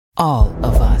All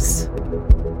of us.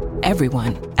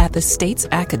 Everyone at the state's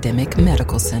academic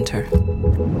medical center.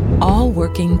 All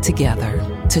working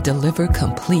together to deliver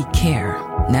complete care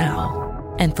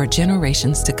now and for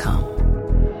generations to come.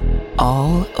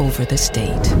 All over the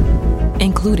state,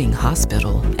 including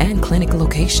hospital and clinic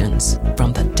locations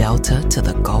from the Delta to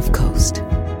the Gulf Coast.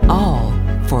 All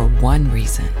for one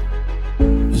reason.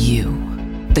 You,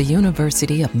 the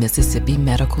University of Mississippi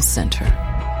Medical Center.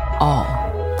 All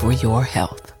for your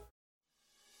health.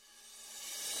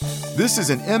 This is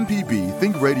an MPB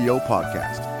Think Radio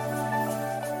podcast.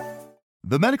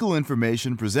 The medical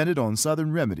information presented on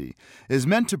Southern Remedy is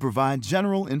meant to provide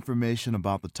general information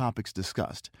about the topics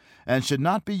discussed and should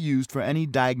not be used for any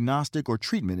diagnostic or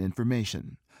treatment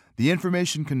information. The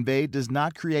information conveyed does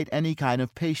not create any kind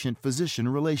of patient-physician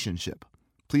relationship.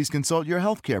 Please consult your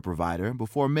healthcare provider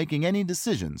before making any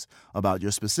decisions about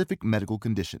your specific medical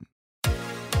condition.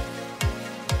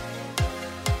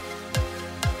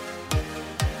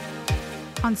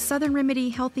 On Southern Remedy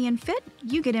Healthy and Fit,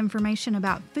 you get information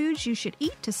about foods you should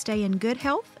eat to stay in good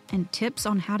health and tips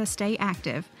on how to stay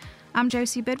active. I'm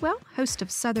Josie Bidwell, host of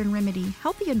Southern Remedy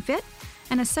Healthy and Fit,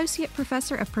 an associate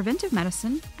professor of preventive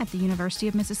medicine at the University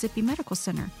of Mississippi Medical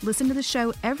Center. Listen to the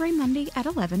show every Monday at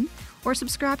 11 or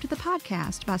subscribe to the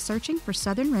podcast by searching for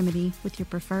Southern Remedy with your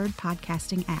preferred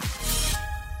podcasting app.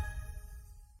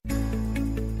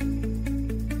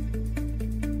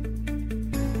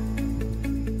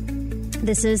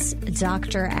 This is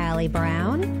Dr. Allie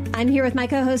Brown. I'm here with my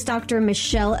co-host, Dr.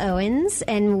 Michelle Owens,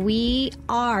 and we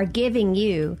are giving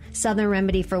you Southern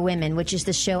Remedy for Women, which is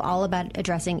the show all about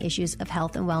addressing issues of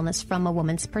health and wellness from a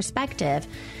woman's perspective.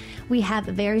 We have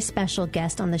a very special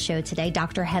guest on the show today,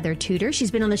 Dr. Heather Tudor.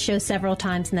 She's been on the show several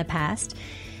times in the past.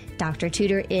 Dr.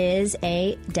 Tudor is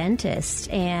a dentist,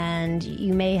 and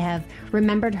you may have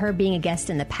remembered her being a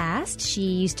guest in the past. She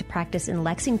used to practice in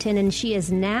Lexington, and she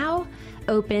is now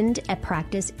opened a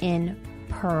practice in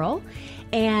Pearl.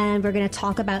 And we're going to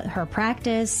talk about her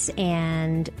practice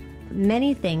and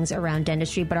many things around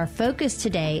dentistry, but our focus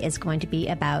today is going to be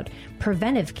about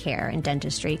preventive care in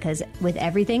dentistry, because with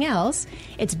everything else,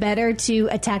 it's better to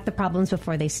attack the problems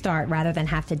before they start rather than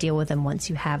have to deal with them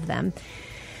once you have them.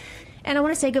 And I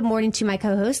want to say good morning to my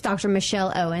co-host, Dr.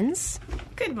 Michelle Owens.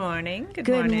 Good morning.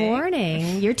 Good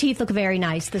morning. Your teeth look very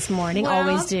nice this morning. Well,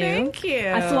 always do. Thank you.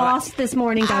 I flossed this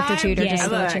morning, Dr. Tudor. Yeah, just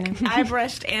to let you know. I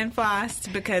brushed and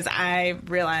flossed because I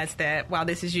realized that while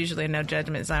this is usually a no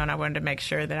judgment zone, I wanted to make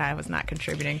sure that I was not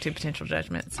contributing to potential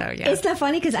judgment. So yeah, it's not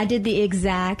funny because I did the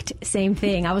exact same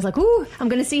thing. I was like, "Ooh, I'm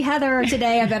going to see Heather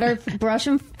today. I better brush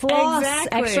and floss,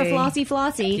 Exactly. Extra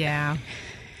flossy." Yeah.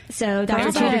 So,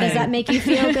 Dr. Tudor, does that make you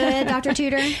feel good, Dr.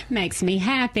 Tudor? Makes me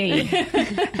happy. Look,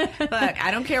 I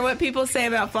don't care what people say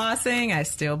about flossing. I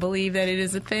still believe that it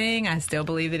is a thing. I still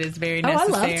believe that it's very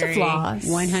necessary. I love to floss.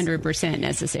 100%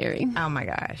 necessary. Oh my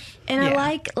gosh. And yeah.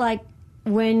 I like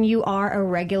when you are a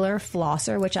regular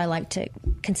flosser, which I like to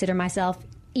consider myself,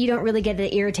 you don't really get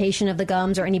the irritation of the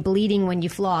gums or any bleeding when you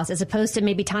floss, as opposed to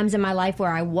maybe times in my life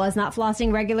where I was not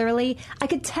flossing regularly. I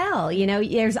could tell,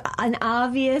 there's an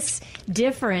obvious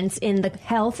difference in the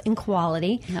health and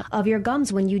quality of your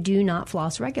gums when you do not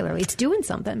floss regularly. It's doing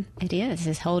something. It is.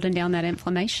 It's holding down that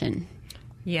inflammation.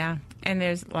 Yeah. And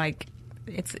there's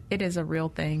it is a real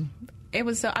thing. I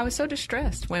was so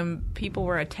distressed when people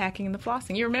were attacking the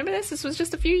flossing. You remember this? This was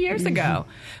just a few years ago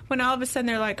when all of a sudden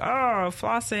they're like, oh,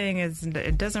 flossing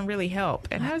it doesn't really help.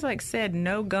 And I was like, said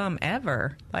no gum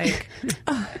ever. Like,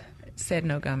 said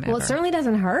no gum ever. Well, it certainly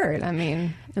doesn't hurt. I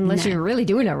mean, unless you're really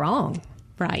doing it wrong.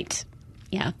 Right.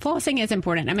 Yeah, flossing is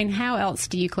important. I mean, how else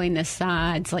do you clean the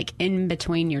sides, like in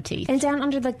between your teeth? And down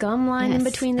under the gum line in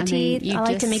between the teeth. I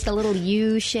like to make the little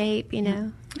U shape,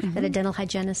 that a dental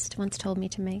hygienist once told me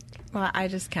to make. Well, I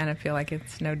just kind of feel like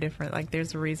it's no different. Like,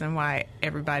 there's a reason why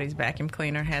everybody's vacuum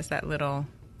cleaner has that little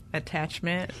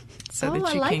attachment, so that you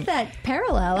I like can, that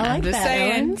parallel. I I'm like just that.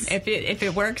 saying, Owens. if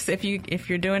it works, if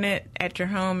you're doing it at your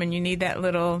home and you need that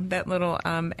little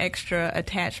extra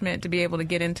attachment to be able to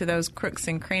get into those crooks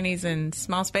and crannies and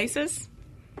small spaces,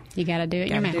 you got to do it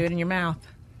in your mouth. Do it in your mouth.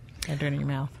 Got to do it in your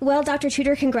mouth. Well, Dr.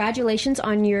 Tudor, congratulations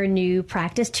on your new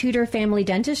practice, Tudor Family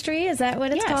Dentistry. Is that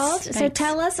what it's called? Thanks. So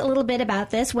tell us a little bit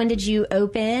about this. When did you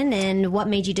open, and what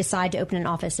made you decide to open an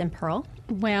office in Pearl?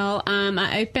 Well,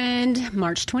 I opened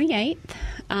March 28th,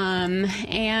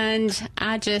 and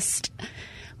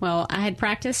I had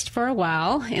practiced for a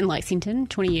while in Lexington,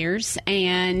 20 years,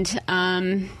 and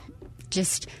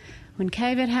just when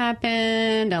COVID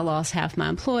happened, I lost half my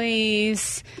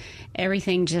employees.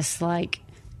 Everything just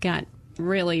got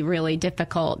really, really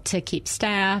difficult to keep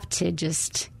staff, to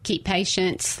just keep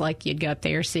patients. Like, you'd go up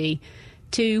there, see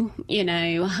too.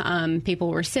 People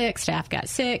were sick, staff got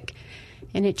sick,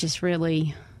 and it just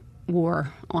really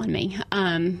wore on me.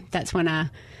 That's when I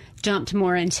jumped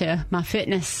more into my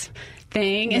fitness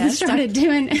thing and started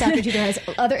doing. Dr. Tudor has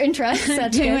other interests.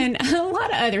 Doing a lot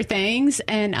of other things,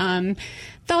 and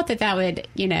thought that would,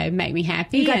 make me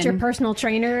happy. You got your personal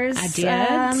trainer's I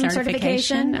did.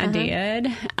 certification. I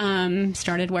did.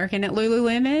 Started working at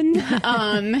Lululemon.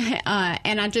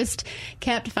 And I just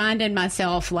kept finding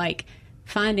myself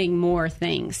finding more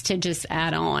things to just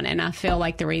add on. And I feel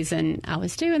like the reason I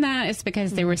was doing that is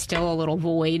because there was still a little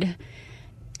void,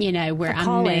 where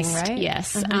I missed. Right?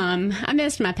 Yes. I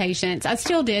missed my patients. I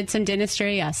still did some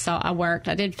dentistry. I worked.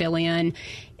 I did fill in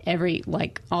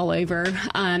all over.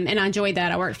 And I enjoyed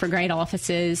that. I worked for great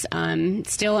offices.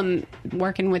 Still am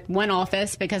working with one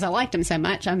office because I liked them so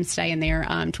much. I'm staying there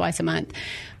twice a month.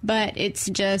 But it's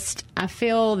just, I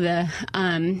feel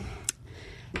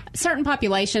certain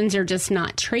populations are just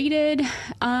not treated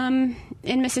in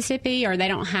Mississippi, or they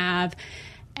don't have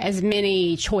as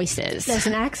many choices. There's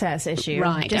an access issue.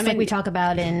 Right. Just like we talk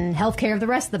about in healthcare of the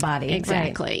rest of the body.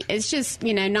 Exactly. Right. It's just,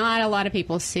 not a lot of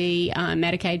people see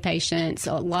Medicaid patients.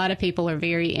 A lot of people are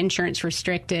very insurance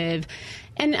restrictive.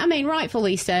 And,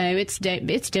 rightfully so. It's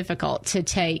difficult to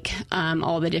take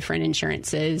all the different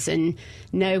insurances and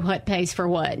know what pays for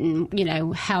what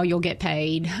and, how you'll get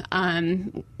paid.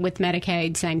 With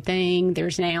Medicaid, same thing.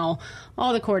 There's now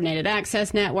all the coordinated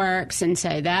access networks, and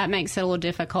so that makes it a little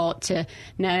difficult to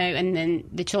know. And then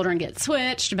the children get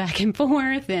switched back and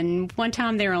forth, and one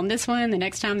time they're on this one, the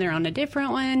next time they're on a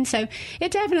different one. So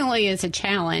it definitely is a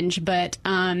challenge, but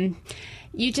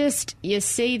you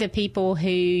see the people who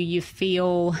you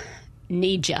feel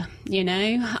need you,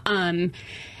 and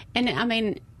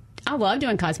I love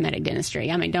doing cosmetic dentistry.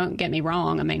 Don't get me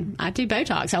wrong. I do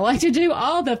Botox. I like to do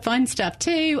all the fun stuff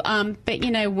too. But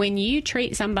when you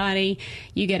treat somebody,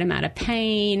 you get them out of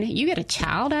pain. You get a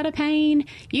child out of pain.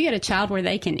 You get a child where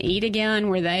they can eat again,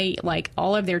 where they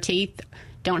all of their teeth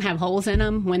don't have holes in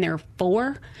them when they're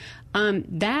 4.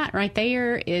 That right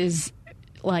there is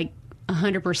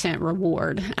 100%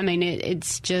 reward.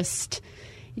 It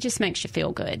just makes you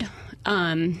feel good.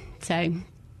 So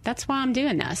that's why I'm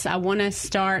doing this. I want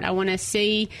to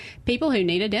see people who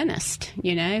need a dentist,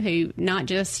 who not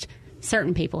just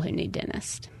certain people who need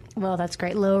dentists. Well, that's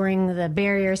great. Lowering the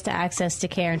barriers to access to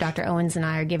care. Dr. Owens and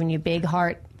I are giving you big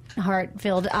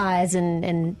heart-filled eyes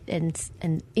and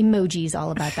emojis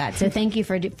all about that. So thank you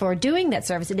for doing that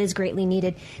service. It is greatly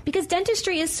needed because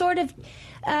dentistry is sort of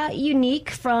unique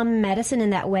from medicine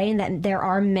in that way, in that there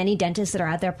are many dentists that are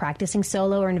out there practicing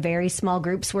solo or in very small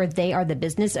groups where they are the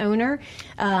business owner.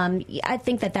 I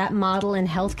think that model in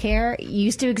healthcare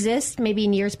used to exist maybe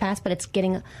in years past, but it's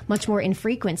getting much more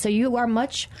infrequent. So you are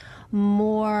much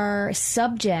more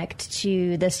subject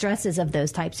to the stresses of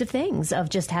those types of things, of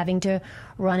just having to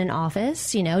run an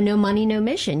office, no money, no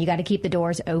mission. You got to keep the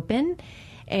doors open.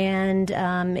 And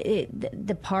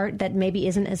the part that maybe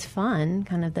isn't as fun,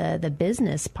 kind of the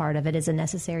business part of it, is a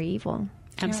necessary evil.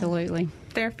 Absolutely.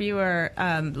 There are fewer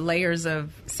layers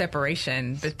of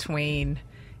separation between,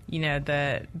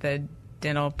 the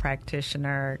dental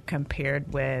practitioner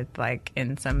compared with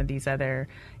in some of these other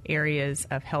areas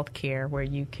of healthcare where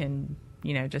you can,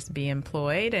 just be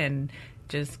employed and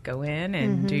just go in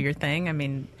and do your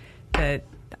thing.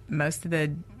 Most of the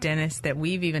dentists that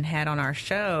we've even had on our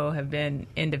show have been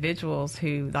individuals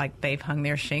who, they've hung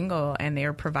their shingle and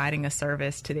they're providing a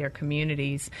service to their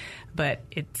communities, but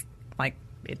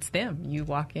it's them. You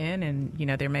walk in and,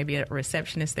 there may be a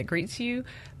receptionist that greets you,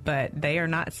 but they are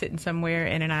not sitting somewhere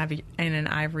in an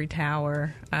ivory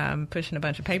tower pushing a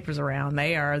bunch of papers around.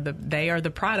 They are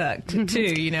the product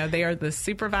too. They are the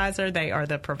supervisor, they are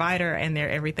the provider, and they're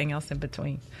everything else in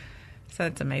between. So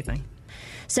it's amazing.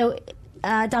 So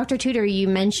Dr. Tudor, you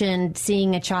mentioned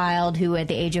seeing a child who at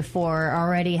the age of 4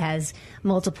 already has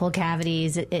multiple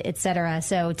cavities, et cetera.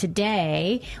 So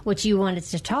today, what you wanted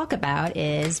to talk about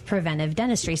is preventive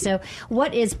dentistry. So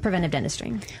what is preventive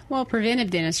dentistry? Well, preventive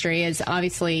dentistry is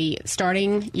obviously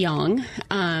starting young,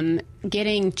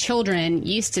 getting children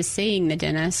used to seeing the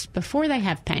dentist before they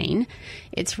have pain.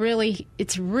 It's really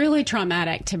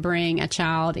traumatic to bring a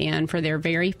child in for their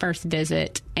very first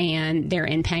visit and they're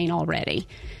in pain already.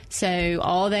 So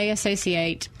all they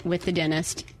associate with the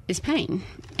dentist is pain.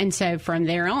 And so from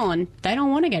there on, they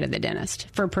don't want to go to the dentist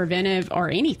for preventive or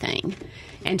anything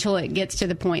until it gets to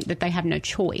the point that they have no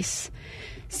choice.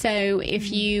 So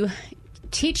if you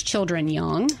teach children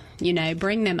young,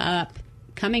 bring them up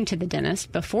coming to the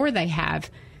dentist before they have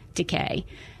decay.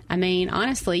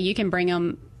 Honestly, you can bring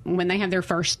them when they have their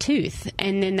first tooth,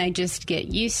 and then they just get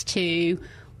used to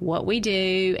what we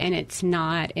do, and it's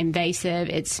not invasive,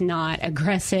 it's not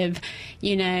aggressive,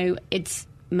 it's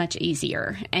much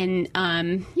easier. And,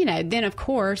 then of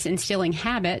course, instilling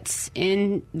habits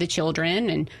in the children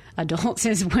and adults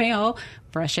as well,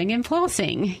 brushing and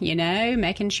flossing,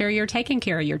 making sure you're taking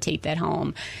care of your teeth at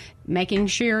home, making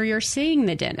sure you're seeing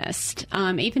the dentist.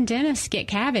 Even dentists get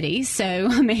cavities. So,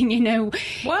 What?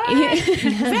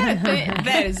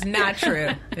 That is not true.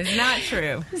 It's not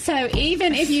true. So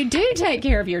even if you do take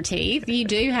care of your teeth, you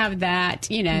do have that,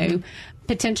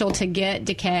 potential to get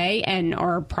decay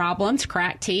or problems,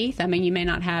 cracked teeth. I mean, you may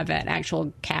not have an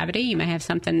actual cavity. You may have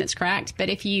something that's cracked. But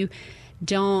if you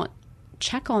don't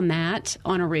check on that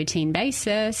on a routine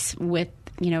basis with,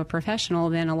 a professional,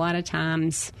 then a lot of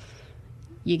times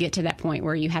you get to that point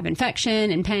where you have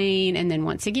infection and pain, and then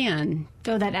once again...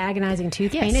 that agonizing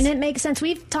tooth Yes. pain. And it makes sense.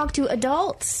 We've talked to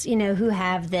adults, who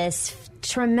have this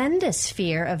tremendous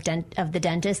fear of the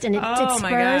dentist, and it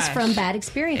spurs from bad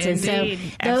experiences. Indeed.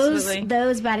 So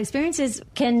those bad experiences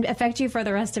can affect you for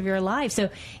the rest of your life.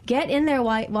 So get in there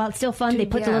while it's still fun. They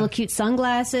put the little cute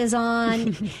sunglasses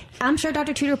on. I'm sure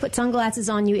Dr. Tudor put sunglasses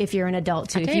on you if you're an adult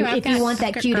too. If you want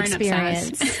that cute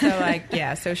experience.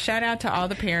 So shout out to all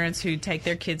the parents who take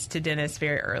their kids to dentists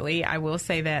very early. I will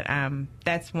say that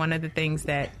that's one of the things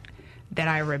that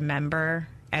I remember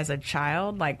as a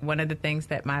child. Like, one of the things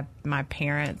that my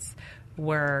parents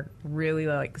were really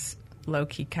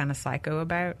low-key kind of psycho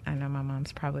about, I know my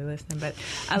mom's probably listening, but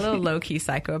a little low-key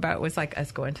psycho about was like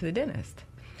us going to the dentist.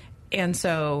 And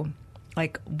so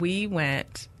we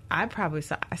went, I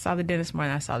saw the dentist more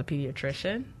than I saw the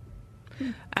pediatrician.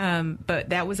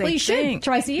 But that was a thing. Should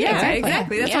twice a year. Yeah,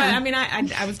 exactly. That's why. I mean,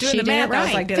 I was doing the math. Right. I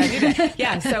was like, did I do that?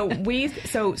 Yeah. So we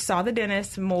saw the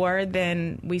dentist more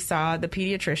than we saw the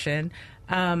pediatrician,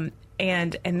 and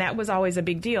that was always a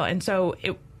big deal. And so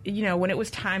when it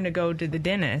was time to go to the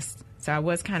dentist, so I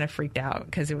was kind of freaked out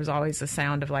because it was always the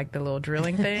sound of the little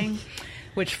drilling thing.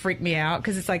 Which freaked me out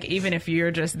because it's even if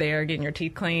you're just there getting your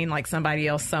teeth clean, somebody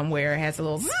else somewhere has a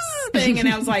little zzz thing, and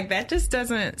I was like, that just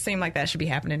doesn't seem like that should be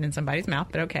happening in somebody's mouth,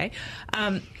 but okay.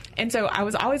 And so I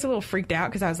was always a little freaked out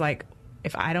because I was like,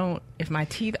 if my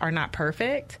teeth are not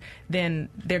perfect, then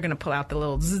they're going to pull out the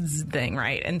little zzz thing,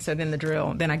 right? And so then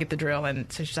I get the drill,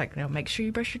 and so she's like, make sure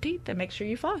you brush your teeth and make sure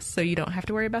you floss so you don't have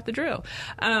to worry about the drill.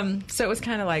 So it was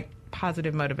kind of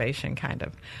positive motivation, kind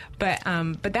of.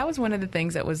 But that was one of the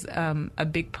things that was a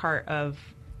big part of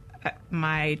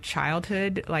my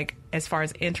childhood, as far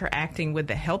as interacting with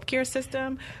the healthcare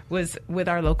system, was with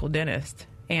our local dentist.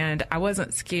 And I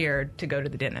wasn't scared to go to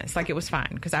the dentist. It was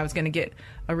fine because I was going to get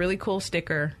a really cool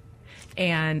sticker,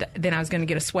 and then I was going to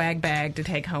get a swag bag to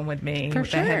take home with me. For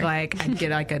sure. That had I'd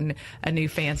get a new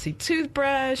fancy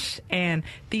toothbrush and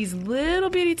these little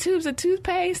bitty tubes of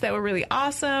toothpaste that were really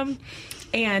awesome.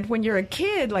 And when you're a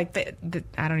kid, I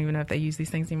don't even know if they use these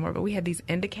things anymore, but we had these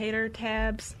indicator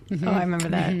tabs. Mm-hmm. Oh, I remember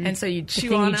that. And so you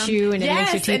chew on them. And it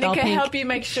makes your teeth all pink. And it could help you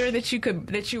make sure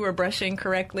that you were brushing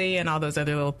correctly and all those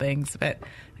other little things. But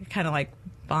kind of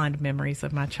fond memories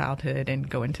of my childhood and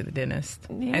going to the dentist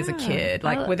as a kid,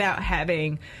 without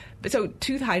having. So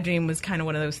tooth hygiene was kind of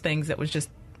one of those things that was just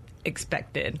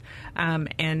expected,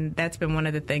 and that's been one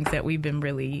of the things that we've been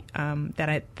really that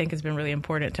I think has been really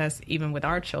important to us, even with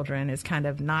our children, is kind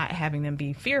of not having them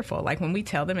be fearful. When we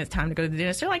tell them it's time to go to the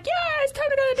dentist, they're like, yeah, it's time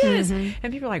to go to the dentist. Mm-hmm.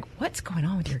 And people are like, what's going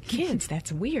on with your kids?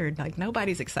 That's weird.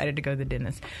 Nobody's excited to go to the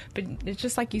dentist. But it's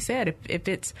just like you said,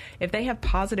 if they have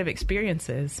positive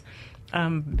experiences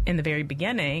in the very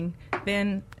beginning,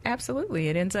 then absolutely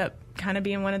it ends up kind of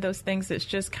being one of those things that's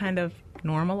just kind of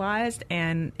normalized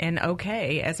and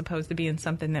okay, as opposed to being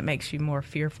something that makes you more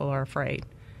fearful or afraid.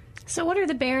 So what are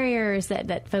the barriers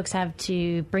that folks have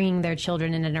to bringing their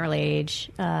children in an early age,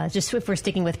 just if we're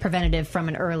sticking with preventative from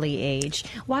an early age?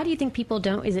 Why do you think people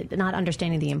don't? Is it not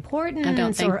understanding the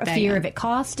importance or a fear of it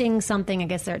costing something? I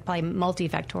guess they're probably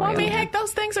multifactorial. Well, I mean, heck,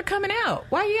 those things are coming out.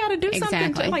 Why you got to do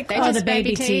something to, the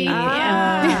baby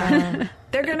teeth.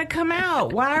 They're going to come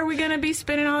out. Why are we going to be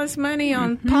spending all this money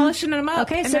on polishing them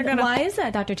up? Okay, so why is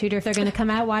that, Dr. Tudor? If they're going to come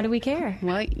out, why do we care?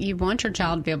 Well, you want your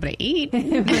child to be able to eat.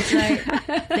 That's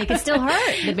right. They can still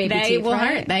hurt the baby teeth. They will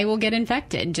right? hurt. They will get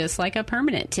infected, just like a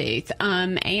permanent tooth.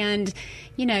 And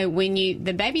when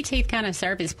the baby teeth kind of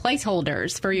serve as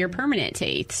placeholders for your permanent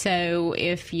teeth. So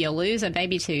if you lose a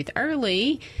baby tooth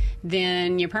early,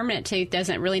 then your permanent tooth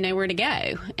doesn't really know where to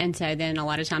go. And so then a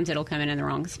lot of times it'll come in the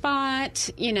wrong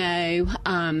spot,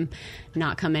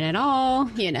 not come in at all.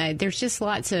 There's just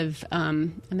lots of,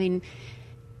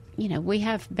 we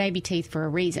have baby teeth for a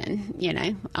reason,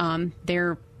 they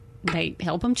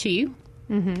help them chew.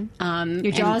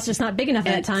 Your jaw is just not big enough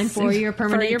at that time for your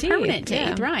permanent teeth.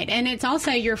 Yeah. Right. And it's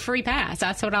also your free pass.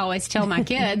 That's what I always tell my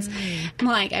kids. I'm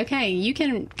like, okay, you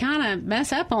can kind of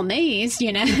mess up on these,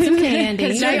 you know. Some candy.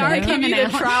 Because they are coming a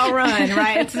out. trial run,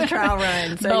 right? It's a trial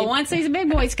run. So But once these big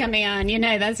boys come in, you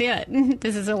know, that's it.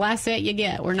 This is the last set you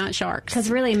get. We're not sharks. Because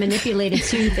really, a manipulated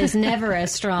tooth is never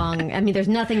as strong. I mean, there's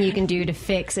nothing you can do to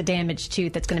fix a damaged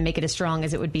tooth that's going to make it as strong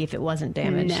as it would be if it wasn't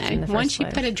damaged in the first Once you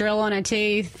place. put a drill on a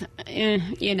tooth,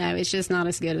 you know, it's just not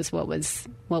as good as what was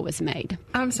made.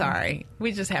 I'm sorry.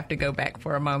 We just have to go back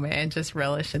for a moment and just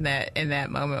relish in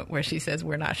that moment where she says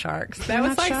we're not sharks. That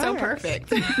was not so sharks. perfect.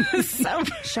 So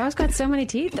Shark's got so many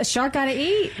teeth. A shark got to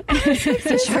eat.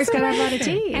 The shark's got to have a lot of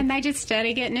teeth. And they just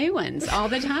study get new ones all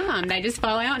the time. They just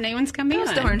fall out, new ones come in.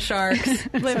 those darn sharks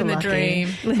living the lucky. dream.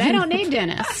 They don't need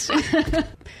dentists.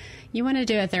 You want to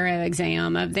do a thorough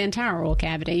exam of the entire oral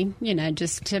cavity, you know,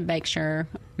 just to make sure.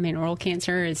 I mean, oral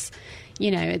cancer is,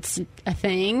 you know, it's a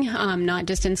thing, not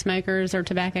just in smokers or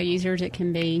tobacco users. It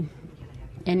can be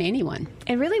in anyone.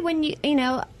 And really, when you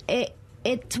know,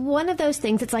 it's one of those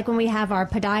things. It's like when we have our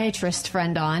podiatrist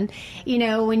friend on, you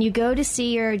know, when you go to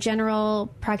see your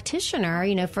general practitioner,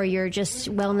 you know, for your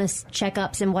just wellness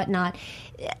checkups and whatnot,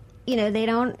 you know, they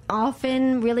don't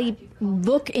often really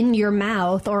look in your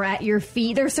mouth or at your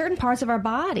feet. There are certain parts of our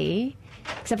body,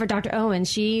 except for Dr. Owens,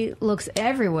 she looks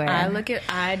everywhere. I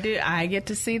get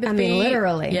to see the I feet. mean,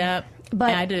 literally. Yep.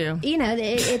 But, I do. You know,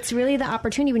 it's really the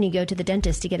opportunity when you go to the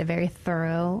dentist to get a very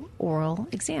thorough oral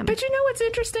exam. But you know what's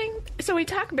interesting? So we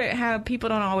talk about how people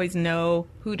don't always know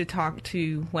who to talk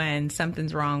to when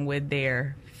something's wrong with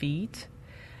their feet.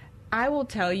 I will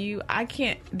tell you,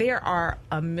 there are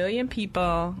a million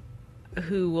people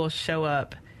who will show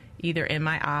up either in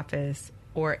my office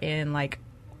or in like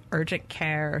urgent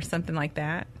care or something like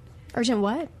that. Urgent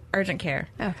what? Urgent care.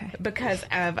 Okay. Because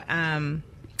of a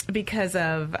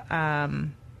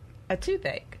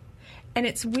toothache. And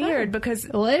it's weird because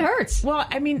Well, it hurts. well,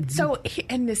 I mean,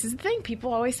 and this is the thing.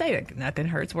 People always say, like, nothing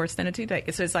hurts worse than a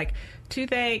toothache. So it's like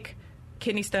toothache,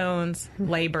 kidney stones,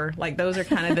 labor. Like, those are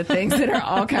kind of the things that are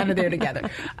all kind of there together.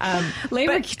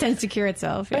 Labor tends to cure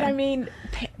itself. But, Yeah. I mean,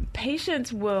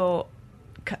 patients will...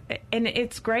 And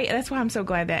it's great. That's why I'm so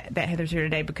glad that Heather's here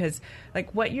today, because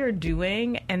like what you're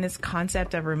doing and this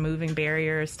concept of removing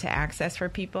barriers to access for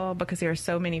people, because there are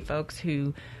so many folks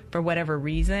who, for whatever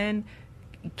reason,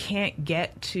 can't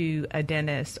get to a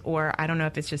dentist, or I don't know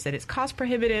if it's just that it's cost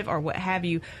prohibitive or what have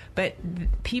you, but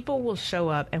people will show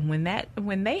up, and when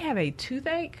they have a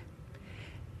toothache,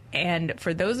 and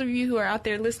for those of you who are out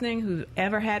there listening who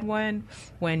ever had one,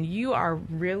 when you are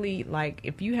really like,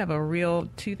 if you have a real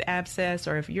tooth abscess,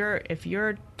 or if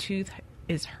your tooth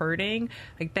is hurting,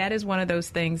 like that is one of those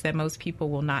things that most people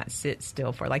will not sit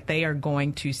still for. Like they are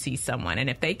going to see someone, and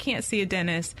if they can't see a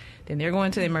dentist, then they're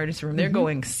going to the emergency room. They're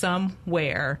going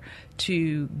somewhere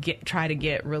to try to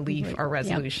get relief or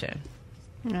resolution.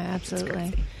 Yeah,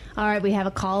 absolutely. All right, we have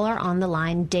a caller on the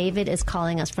line. David is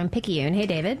calling us from Picayune. Hey,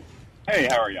 David. Hey,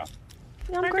 how are you?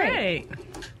 I'm great.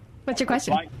 What's your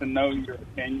question? I'd like to know your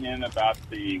opinion about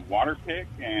the water pick,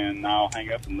 and I'll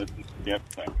hang up and listen to the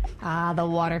episode. The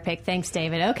water pick. Thanks,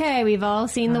 David. Okay, we've all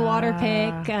seen the water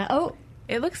pick.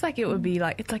 It looks like it would be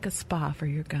like, it's like a spa for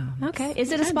your gums. Okay.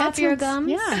 Is it a spa for your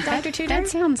gums? Yeah, Dr. Tudor?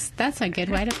 That's a good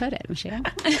way to put it, Michelle.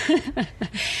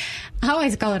 I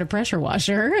always call it a pressure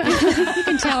washer. You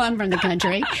can tell I'm from the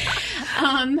country.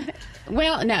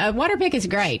 Well, no, a water pick is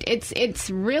great. It's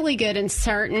really good in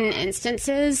certain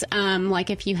instances, like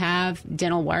if you have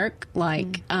dental work,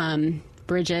 like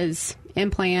bridges,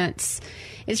 implants.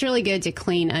 It's really good to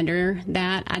clean under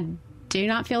that. I do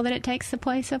not feel that it takes the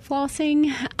place of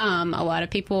flossing. A lot of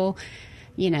people,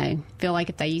 feel like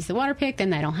if they use the water pick, then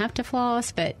they don't have to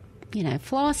floss. But,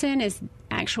 flossing is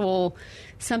actual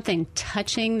something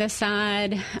touching the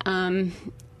side.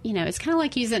 It's kind of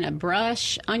like using a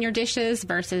brush on your dishes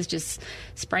versus just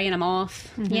spraying them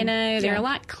off. Mm-hmm. They're a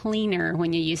lot cleaner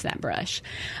when you use that brush.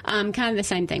 Kind of the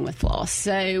same thing with floss.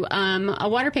 So a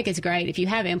water pick is great if you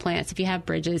have implants, if you have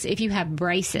bridges, if you have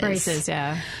braces. Braces,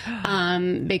 yeah.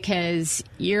 Because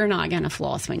you're not going to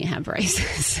floss when you have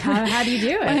braces. How do you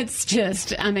do it? It's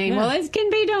just, well, it can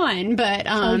be done, but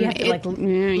you have to,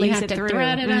 you have to through.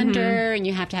 thread it under, and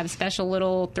you have to have special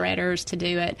little threaders to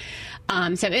do it.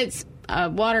 So it's a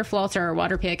water flosser or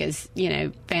water pick is,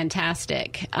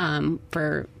 fantastic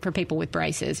for people with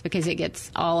braces because it gets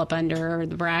all up under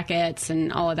the brackets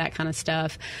and all of that kind of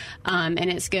stuff. And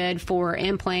it's good for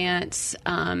implants,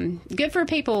 good for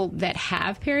people that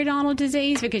have periodontal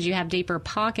disease because you have deeper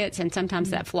pockets and sometimes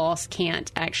that floss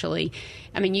can't actually,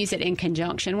 use it in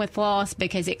conjunction with floss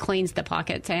because it cleans the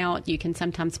pockets out. You can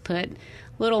sometimes put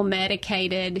little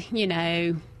medicated,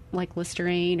 like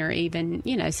Listerine or even,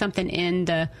 something in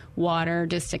the water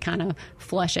just to kind of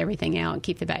flush everything out and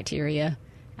keep the bacteria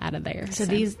out of there. So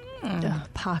these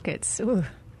pockets, ooh.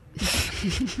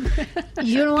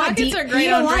 You don't want pockets deep, are great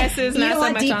on dresses, not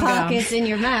so much deep on pockets gum. in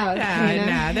your mouth.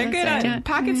 No, they're good on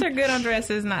pockets are good on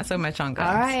dresses, not so much on gums.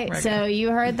 All right, so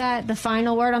you heard that. The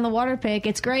final word on the water pick.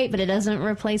 It's great, but it doesn't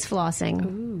replace flossing.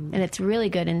 Ooh. And it's really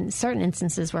good in certain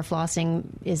instances where flossing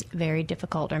is very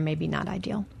difficult or maybe not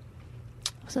ideal.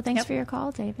 So thanks for your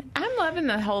call, David. I'm loving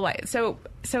the whole so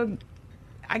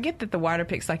I get that the water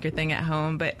pick's like your thing at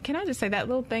home, but can I just say that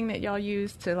little thing that y'all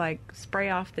use to like spray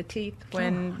off the teeth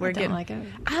when we're getting like it.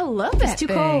 I love that. It's too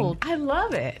thing. cold. I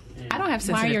love it. I don't have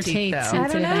Why are sensitive your teeth though.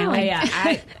 sensitive? I don't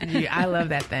know. Yeah, I love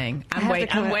that thing. I'm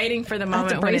waiting for the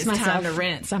moment when it's time to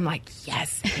rinse. I'm like,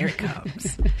 yes, here it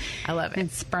comes. I love it.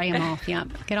 And spray them off.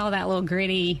 Yep. Get all that little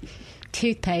gritty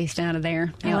toothpaste out of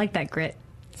there. I like that grit.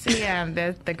 See,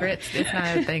 the grits, it's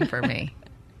not a thing for me.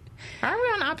 Are we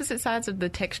on opposite sides of the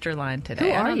texture line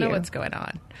today? I don't know what's going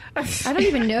on. I don't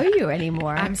even know you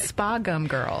anymore. I'm Spa Gum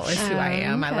Girl is who I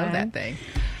am. Okay. I love that thing.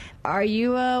 Are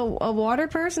you a water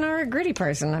person or a gritty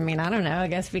person? I don't know. I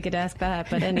guess we could ask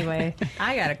that. But anyway.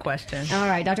 I got a question. All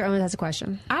right. Dr. Owens has a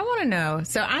question. I want to know.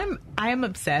 So I am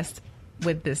obsessed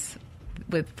with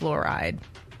fluoride.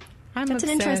 That's an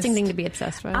interesting thing to be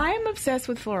obsessed with. I am obsessed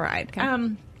with fluoride.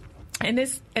 Okay. And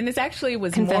this actually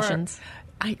was Confessions.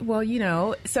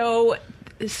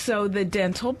 So the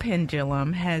dental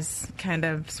pendulum has kind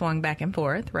of swung back and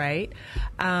forth, right?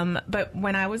 But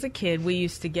when I was a kid,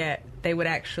 they would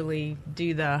actually do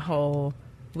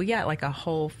we got like a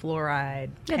whole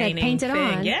fluoride painting paint it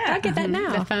thing. on. Yeah. I get that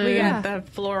now. The foam. We got the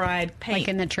fluoride paint. Like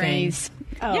in the trays. thing.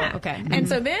 Oh, yeah. okay. Mm-hmm. And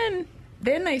so then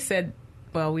they said,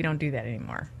 well, we don't do that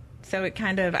anymore. So it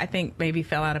kind of, I think, maybe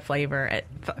fell out of favor.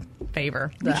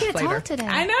 We can't talk today.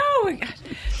 I know.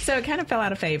 So it kind of fell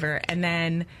out of favor, and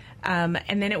then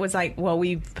it was like, well,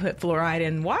 we put fluoride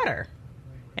in water,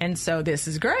 and so this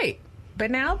is great.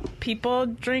 But now people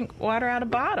drink water out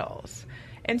of bottles,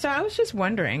 and so I was just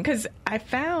wondering because I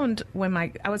found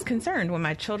I was concerned when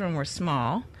my children were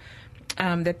small.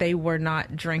 That they were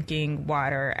not drinking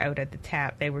water out at the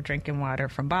tap. They were drinking water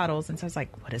from bottles. And so I was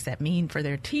like, what does that mean for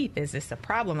their teeth? Is this a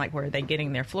problem? Like, where are they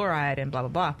getting their fluoride and blah, blah,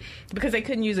 blah? Because they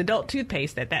couldn't use adult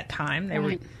toothpaste at that time. They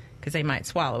were, because they might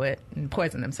swallow it and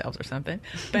poison themselves or something.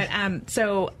 But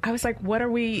so I was like,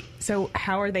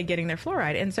 how are they getting their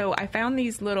fluoride? And so I found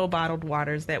these little bottled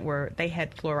waters they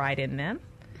had fluoride in them.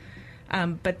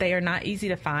 But they are not easy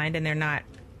to find and they're not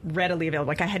readily available.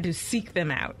 Like I had to seek them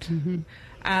out. Mm-hmm.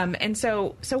 And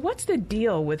so what's the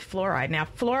deal with fluoride? Now,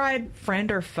 fluoride,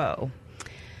 friend or foe?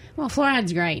 Well,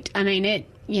 fluoride's great.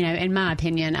 In my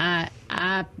opinion,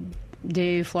 I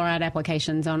do fluoride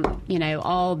applications on,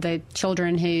 all the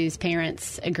children whose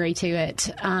parents agree to it.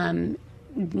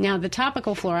 Now, the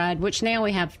topical fluoride, which now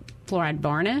we have fluoride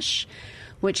varnish,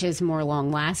 which is more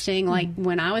long-lasting. Mm-hmm. Like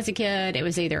when I was a kid, it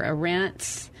was either a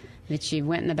rinse that you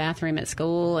went in the bathroom at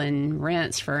school and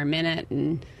rinsed for a minute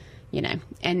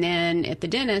and then at the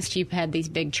dentist, you had these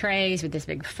big trays with this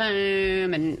big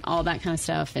foam and all that kind of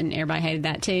stuff, and everybody hated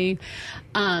that too.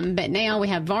 But now we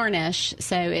have varnish,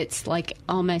 so it's like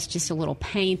almost just a little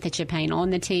paint that you paint on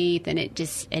the teeth, and it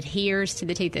just adheres to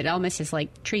the teeth. It almost is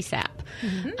like tree sap.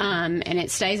 Mm-hmm. And it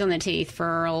stays on the teeth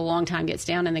for a long time, gets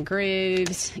down in the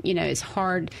grooves. It's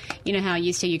hard. How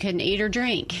you couldn't eat or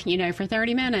drink, for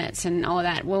 30 minutes and all of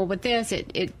that. Well, with this,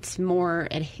 it's more,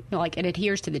 it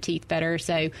adheres to the teeth better,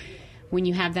 so when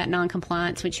you have that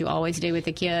non-compliance, which you always do with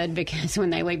a kid, because when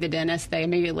they leave the dentist, they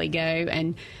immediately go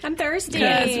and I'm thirsty.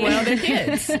 Well, they're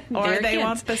kids, or they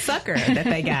want the sucker that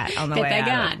they got on the way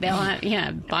out.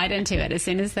 They'll bite into it as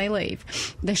soon as they leave.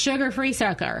 The sugar-free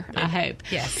sucker, I hope.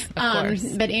 Yes, of course.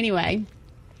 But anyway,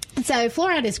 so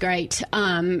fluoride is great.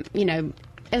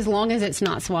 As long as it's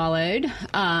not swallowed,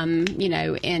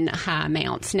 in high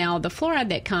amounts. Now, the fluoride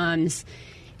that comes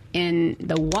in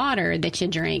the water that you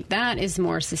drink, that is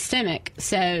more systemic.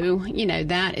 So,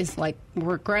 that is like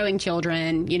we're growing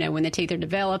children, when the teeth are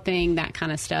developing, that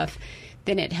kind of stuff,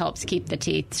 then it helps keep the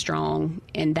teeth strong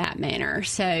in that manner.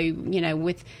 So,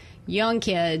 with young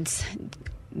kids,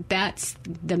 that's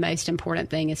the most important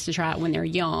thing, is to try it when they're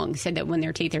young, so that when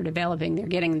their teeth are developing, they're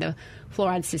getting the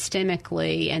fluoride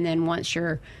systemically. And then once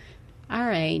you're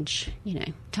our age,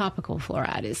 topical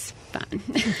fluoride is fine.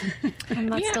 I'm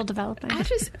not still developing.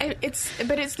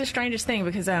 It's the strangest thing,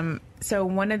 because so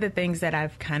one of the things that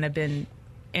I've kind of been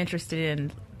interested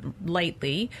in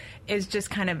lately is just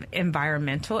kind of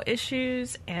environmental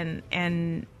issues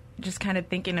and just kind of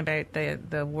thinking about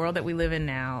the world that we live in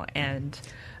now, and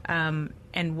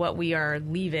what we are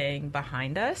leaving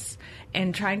behind us,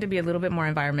 and trying to be a little bit more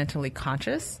environmentally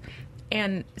conscious.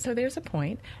 And so there's a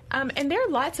point. And there are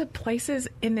lots of places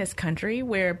in this country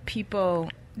where people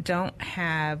don't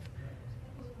have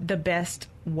the best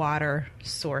water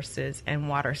sources and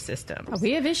water systems.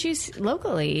 We have issues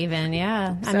locally, even.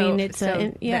 Yeah,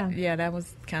 that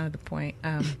was kind of the point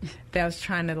that I was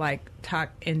trying to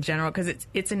talk in general, because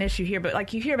it's an issue here.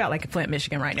 But you hear about Flint,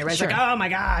 Michigan right now, right? Sure. It's oh my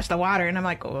gosh, the water, and I'm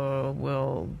like, oh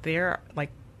well, there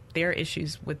are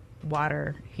issues with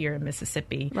water here in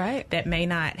Mississippi, right, that may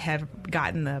not have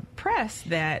gotten the press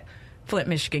that Flint,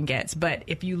 Michigan gets. But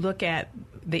if you look at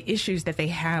the issues that they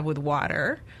have with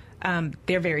water,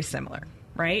 they're very similar,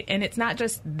 right? And it's not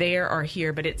just there or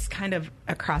here, but it's kind of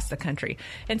across the country.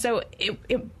 And so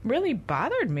it really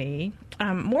bothered me,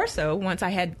 more so once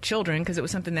I had children, because it was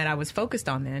something that I was focused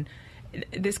on then,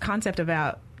 this concept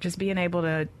about just being able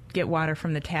to get water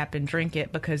from the tap and drink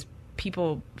it, because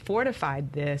people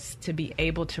fortified this to be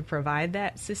able to provide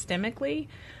that systemically.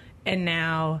 And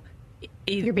now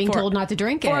you're being told not to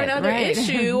drink it for another right.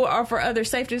 issue or for other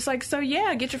safety. It's get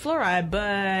your fluoride,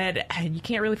 but you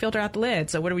can't really filter out the lead.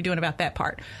 So what are we doing about that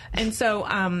part? And so,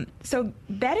 so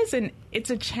that is it's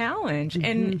a challenge,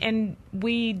 and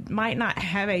we might not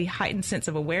have a heightened sense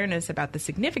of awareness about the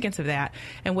significance of that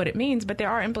and what it means, but there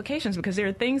are implications, because there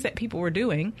are things that people were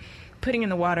doing, putting in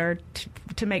the water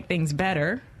to make things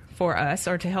better for us,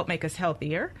 or to help make us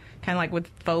healthier, kind of like with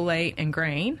folate and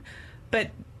grain. But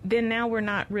then now we're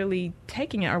not really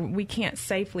taking it, or we can't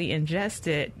safely ingest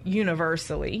it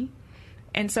universally.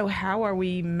 And so how are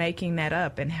we making that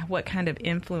up, and what kind of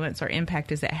influence or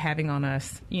impact is that having on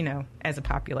us, as a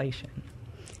population?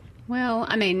 Well,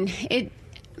 I mean,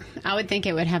 I would think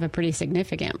it would have a pretty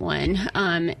significant one.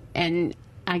 And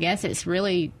I guess it's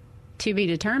really to be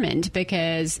determined,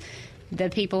 because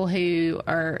the people who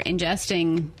are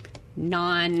ingesting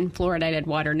non-fluoridated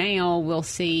water now will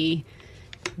see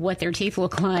what their teeth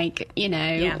look like,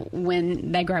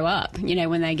 when they grow up,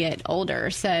 when they get older.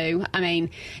 So, I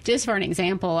mean, just for an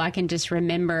example, I can just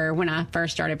remember when I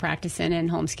first started practicing in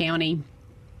Holmes County,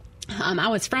 I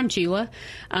was from Chula.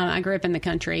 I grew up in the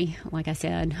country, like I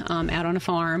said, out on a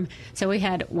farm. So we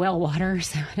had well water,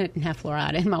 so I didn't have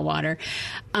fluoride in my water.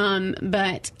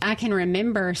 But I can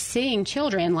remember seeing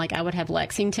children, I would have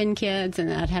Lexington kids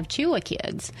and I'd have Chula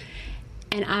kids.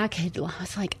 And I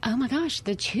was like, oh my gosh,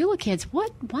 the Chula kids,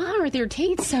 why are their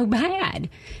teeth so bad?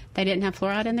 They didn't have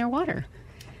fluoride in their water.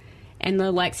 And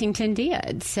the Lexington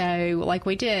did. So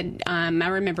we did, I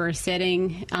remember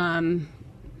sitting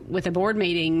with a board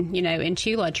meeting, in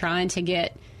Chula, trying to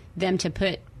get them to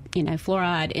put,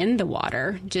 fluoride in the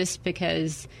water, just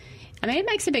because, it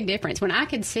makes a big difference. When I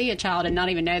could see a child and not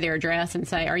even know their address and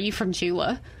say, are you from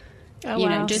Chula? Oh,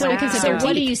 wow. Just because of their teeth.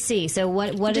 What do you see? So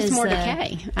what just is more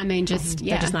decay? They're just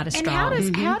not as strong.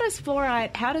 And how does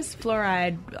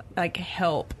fluoride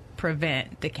help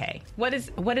prevent decay? What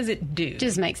does it do?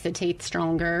 Just makes the teeth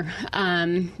stronger.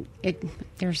 So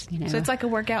it's like a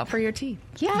workout for your teeth.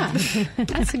 Yeah,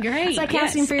 that's great. It's like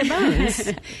calcium for your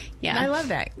bones. Yeah, I love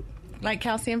that. Like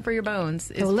calcium for your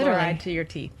bones is literally fluoride to your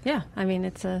teeth. Yeah,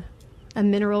 it's a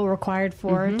mineral required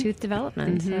for tooth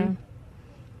development. So.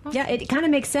 Yeah, it kind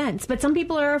of makes sense, but some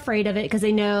people are afraid of it because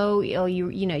they know,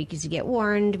 you get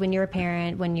warned when you're a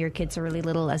parent, when your kids are really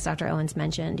little, as Dr. Owens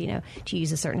mentioned, to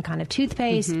use a certain kind of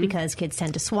toothpaste because kids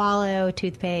tend to swallow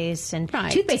toothpaste, and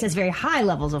toothpaste has very high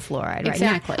levels of fluoride, right?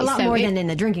 Exactly. A lot more than in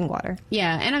the drinking water.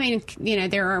 Yeah,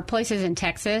 and there are places in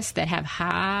Texas that have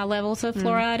high levels of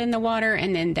fluoride in the water,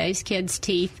 and then those kids'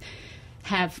 teeth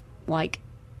have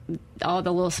all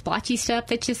the little splotchy stuff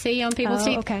that you see on people's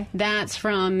teeth. Okay. That's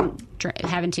from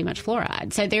having too much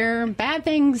fluoride. So they're bad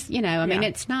things,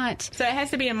 it's not. So it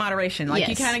has to be in moderation.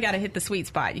 You kind of got to hit the sweet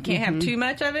spot. You can't have too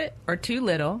much of it or too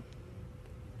little.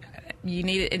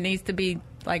 It needs to be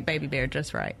like Baby Bear,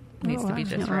 just right. It needs to be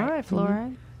just right. All right,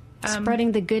 fluoride.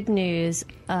 Spreading the good news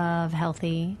of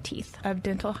healthy teeth. Of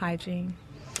dental hygiene.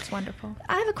 It's wonderful.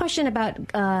 I have a question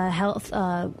about health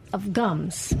of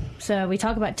gums. So we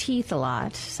talk about teeth a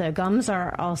lot. So gums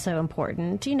are also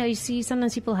important. You know, you see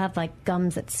sometimes people have like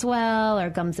gums that swell or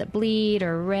gums that bleed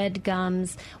or red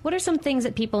gums. What are some things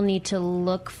that people need to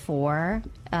look for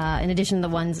in addition to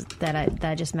the ones that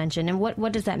I just mentioned? And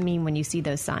what does that mean when you see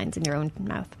those signs in your own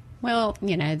mouth? Well,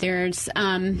 you know, there's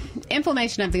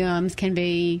inflammation of the gums can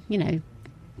be, you know,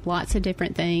 lots of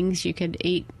different things. You could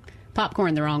eat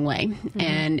popcorn the wrong way,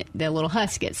 and the little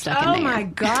husk gets stuck in there. Oh my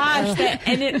gosh!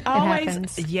 And it always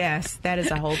happens. Yes, that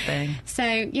is a whole thing. So,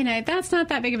 you know, that's not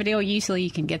that big of a deal. Usually you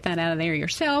can get that out of there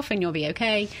yourself and you'll be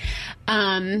okay.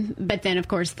 But then, of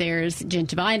course, there's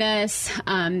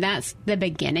gingivitis. That's the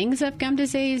beginnings of gum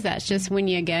disease. That's just when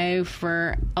you go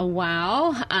for a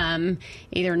while,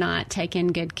 either not taking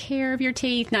good care of your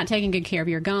teeth, not taking good care of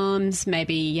your gums.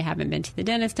 Maybe you haven't been to the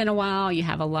dentist in a while. You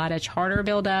have a lot of tartar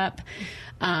buildup.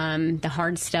 The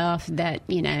hard stuff that,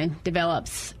 you know,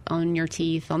 develops on your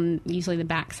teeth, on usually the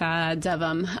back sides of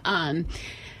them.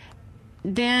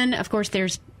 Then, of course,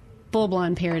 there's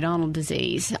full-blown periodontal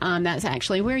disease. That's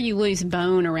actually where you lose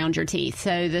bone around your teeth.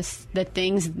 So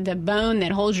the bone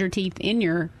that holds your teeth in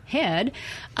your head,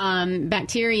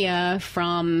 bacteria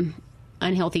from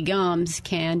unhealthy gums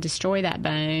can destroy that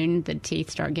bone. The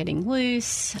teeth start getting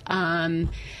loose.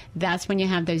 That's when you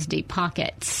have those deep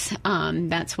pockets.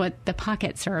 That's what the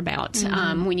pockets are about.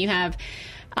 When you have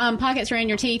pockets around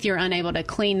your teeth, you're unable to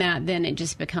clean that, then it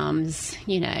just becomes,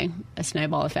 you know, a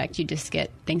snowball effect. You just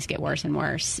things get worse and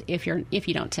worse if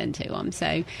you don't tend to them.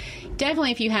 So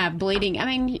definitely if you have bleeding, I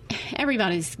mean,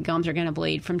 everybody's gums are going to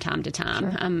bleed from time to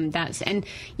time. Sure. And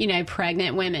you know,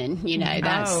 pregnant women, you know,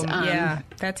 that's yeah,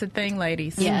 that's a thing,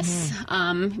 ladies. Yes.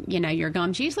 You know, your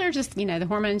gums usually are just, you know, the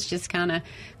hormones just kind of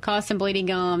cause some bleeding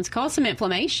gums, cause some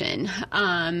inflammation.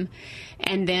 And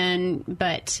then,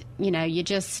 but, you know,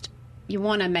 you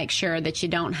want to make sure that you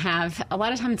don't have, a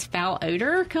lot of times foul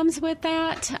odor comes with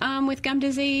that, with gum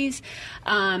disease,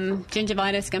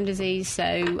 gingivitis, gum disease.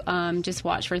 So just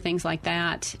watch for things like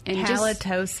that. And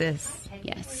halitosis.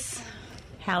 Yes.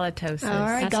 Halitosis. All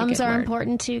right, That's gums a good are word.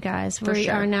 important too, guys. For We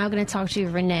sure. are now going to talk to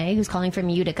Renee, who's calling from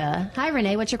Utica. Hi,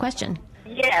 Renee. What's your question?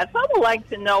 Yes, I would like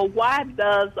to know why do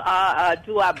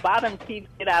our bottom teeth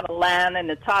get out of line and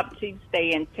the top teeth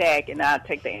stay intact? And I'll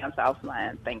take the answer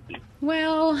offline. Thank you.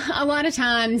 Well, a lot of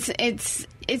times it's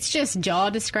just jaw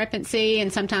discrepancy,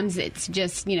 and sometimes it's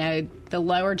just, you know, the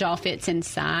lower jaw fits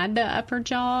inside the upper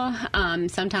jaw.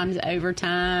 Sometimes over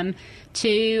time,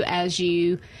 too, as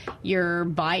your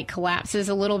bite collapses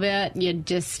a little bit,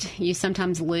 you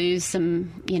sometimes lose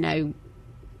some, you know,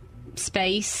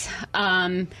 space.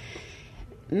 A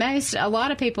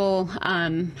lot of people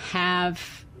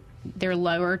have their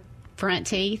lower front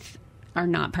teeth are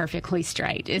not perfectly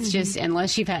straight. It's just,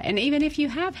 unless you've had, and even if you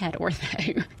have had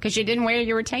ortho, because you didn't wear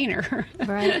your retainer.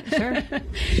 Right, sure.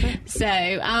 So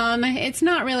it's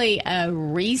not really a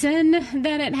reason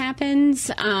that it happens.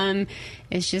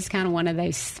 It's just kind of one of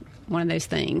those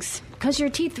things. Because your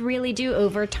teeth really do,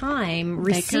 over time,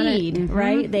 They recede, kinda-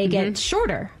 right? They get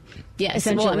shorter. Yes,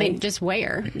 Essentially. well, I mean, just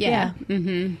wear. Yeah.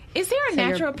 Mm-hmm. Is there a So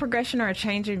you're- natural progression or a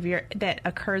change of that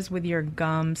occurs with your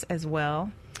gums as well?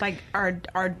 Like,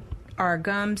 are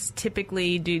gums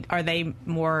typically are they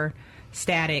more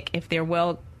static if they're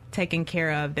well taken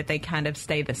care of, that they kind of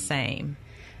stay the same?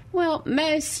 Well,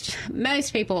 most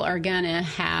people are going to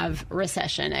have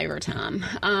recession over time.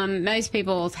 Most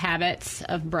people's habits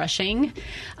of brushing,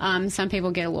 some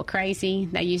people get a little crazy.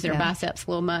 They use their biceps a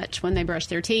little much when they brush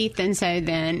their teeth, and so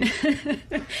then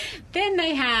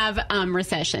they have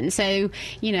recession. So,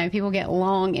 you know, people get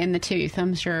long in the tooth.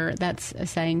 I'm sure that's a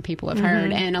saying people have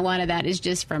heard, and a lot of that is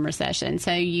just from recession.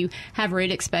 So you have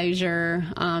root exposure.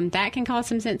 That can cause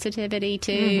some sensitivity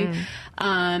too.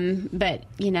 But,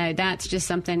 you know, that's just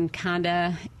something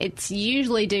it's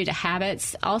usually due to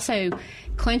habits. Also,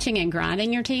 clenching and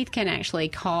grinding your teeth can actually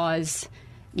cause,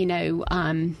 you know,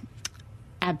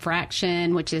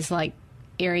 abfraction, which is like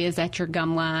areas at your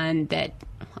gum line that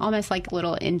almost like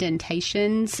little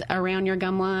indentations around your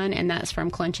gum line, and that's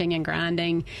from clenching and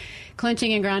grinding.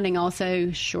 Clenching and grinding also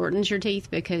shortens your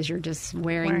teeth because you're just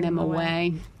wearing them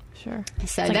away. Sure. So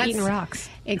It's like that's eating rocks.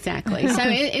 Exactly.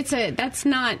 So that's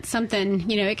not something,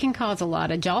 you know, it can cause a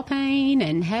lot of jaw pain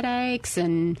and headaches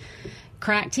and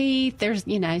cracked teeth. There's,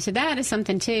 you know, so that is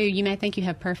something too. You may think you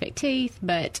have perfect teeth,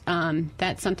 but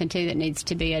that's something too that needs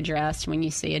to be addressed when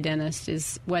you see a dentist,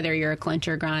 is whether you're a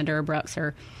clencher, grinder, or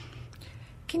bruxer.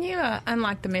 Can you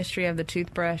unlock the mystery of the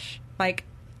toothbrush? Like,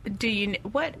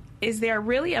 is there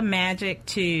really a magic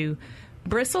to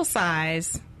bristle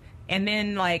size, and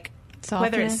then like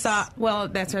whether it's Softness? well,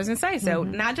 that's what I was gonna say. So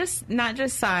not just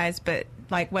size, but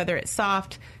like whether it's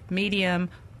soft, medium,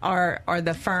 or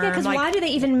the firm. Yeah, because like, why do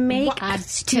they even make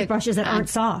toothbrushes that aren't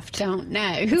soft? Don't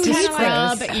know. Who to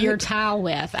scrub your towel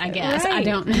with, I guess. Right. I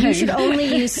don't know. You should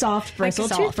only use soft bristle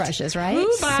soft. toothbrushes, right?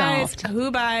 Who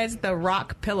buys the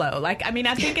rock pillow? Like, I mean,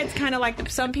 I think it's kind of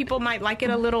like some people might like it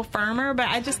a little firmer, but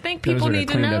I just think people need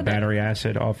to know the battery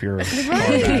acid off your car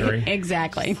battery.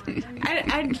 Exactly.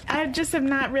 I just have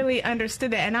not really understood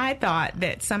that, and I thought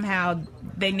that somehow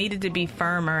they needed to be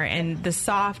firmer, and the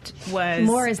soft was...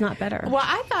 More is not better. Well,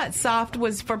 I thought soft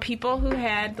was for people who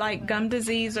had, like, gum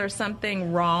disease or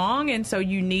something wrong, and so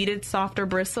you needed softer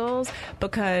bristles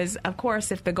because, of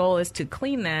course, if the goal is to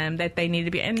clean them, that they need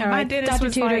to be... And All my right, dentist Dr.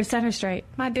 was Tudor, like... set her straight.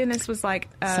 My dentist was like,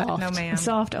 Soft. no, ma'am.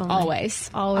 Soft only. Always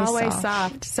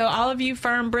soft. So all of you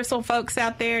firm bristle folks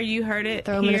out there, you heard it.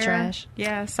 Throw them in the trash.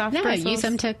 Yeah, soft No, bristles. use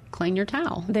them to clean your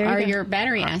towel There you or go. your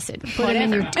battery acid. Put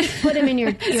them in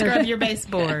your Scrub your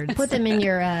baseboards. Put them in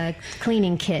your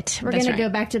cleaning kit. We're going That's to right. go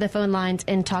back to the phone lines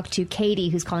and talk to Katie,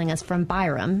 who's calling us from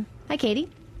Byram. Hi, Katie.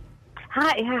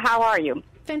 Hi, how are you?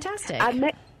 Fantastic. I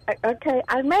may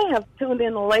have tuned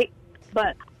in late,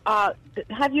 but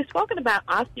have you spoken about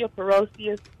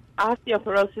osteoporosis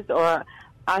or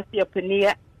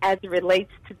osteopenia as it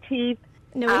relates to teeth?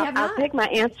 No, we have not. I'll take my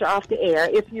answer off the air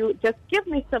if you just give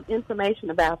me some information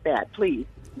about that, please.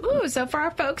 Ooh, so for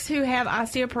our folks who have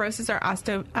osteoporosis or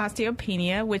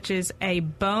osteopenia, which is a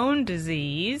bone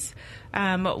disease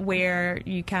where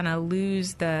you kind of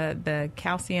lose the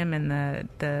calcium and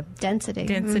the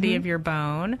density of your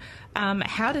bone,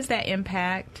 how does that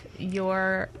impact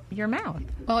your mouth?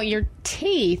 Well, your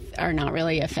teeth are not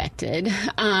really affected,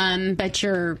 but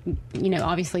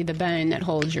obviously the bone that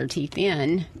holds your teeth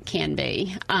in can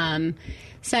be.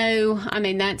 So, I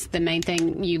mean, that's the main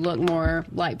thing. You look more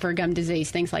like for gum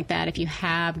disease, things like that. If you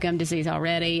have gum disease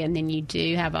already and then you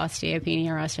do have osteopenia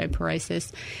or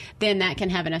osteoporosis, then that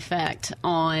can have an effect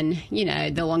on,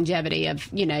 the longevity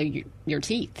of, your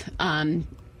teeth. And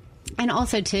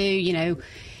also, too,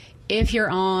 if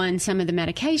you're on some of the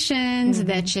medications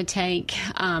that you take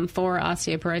for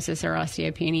osteoporosis or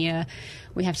osteopenia,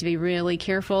 we have to be really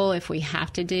careful if we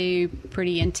have to do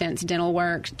pretty intense dental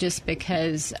work just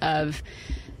because of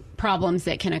problems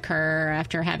that can occur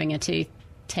after having a tooth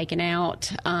taken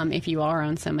out if you are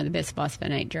on some of the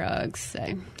bisphosphonate drugs.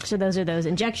 So those are those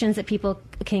injections that people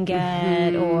can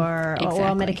get or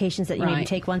oral medications that you need to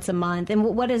take once a month. And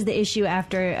what is the issue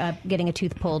after getting a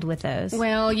tooth pulled with those?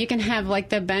 Well, you can have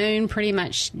the bone pretty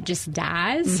much just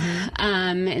dies.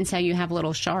 And so you have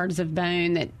little shards of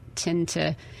bone that tend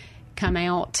to come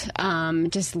out,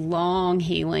 just long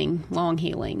healing.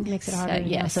 Makes it harder.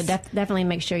 Yes. So definitely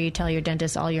make sure you tell your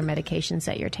dentist all your medications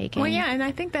that you're taking. Well, yeah, and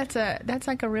I think that's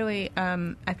like a really,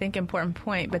 I think, important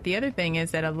point. But the other thing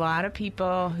is that a lot of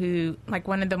people who, like,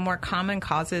 one of the more common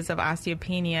causes of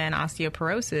osteopenia and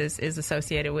osteoporosis is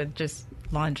associated with just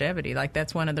longevity. Like,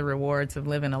 that's one of the rewards of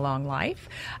living a long life.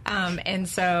 And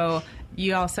so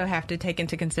you also have to take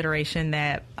into consideration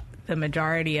that the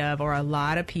majority of, or a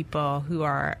lot of people who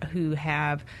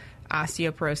have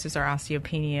osteoporosis or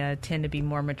osteopenia tend to be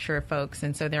more mature folks,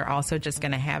 and so they're also just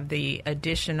going to have the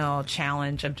additional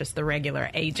challenge of just the regular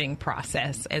aging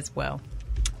process as well.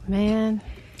 Man.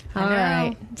 All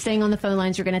right. Staying on the phone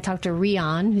lines, we're going to talk to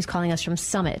Rian, who's calling us from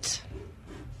Summit.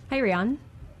 Hi, Rian.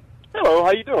 Hello,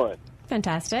 how you doing?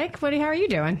 Fantastic. How are you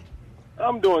doing?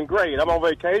 I'm doing great. I'm on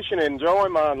vacation,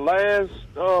 enjoying my last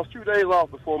few days off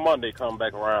before Monday come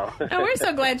back around. Oh, we're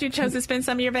so glad you chose to spend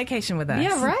some of your vacation with us.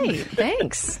 Yeah, right.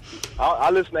 Thanks. I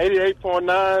listen to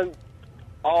 88.9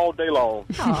 all day long.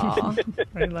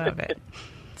 We love it.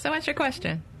 So what's your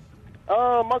question?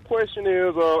 My question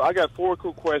is, I got 4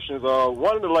 quick questions.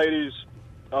 One of the ladies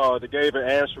that gave an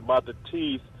answer about the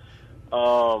teeth,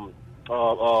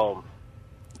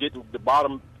 getting the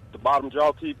bottom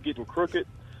jaw teeth getting crooked.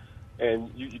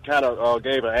 And you kind of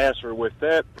gave an answer with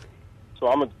that. So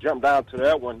I'm going to jump down to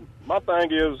that one. My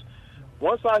thing is,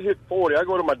 once I hit 40, I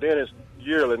go to my dentist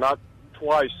yearly, not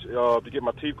twice to get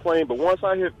my teeth cleaned. But once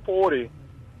I hit 40,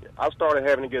 I started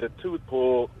having to get a tooth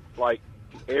pulled, like,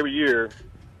 every year.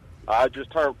 I just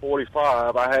turned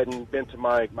 45. I hadn't been to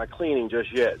my cleaning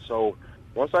just yet. So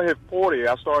once I hit 40,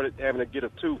 I started having to get a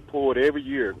tooth pulled every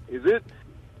year. Is it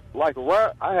like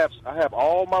around? I have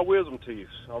all my wisdom teeth.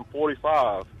 I'm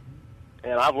 45.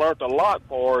 And I've learned a lot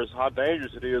for as how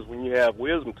dangerous it is when you have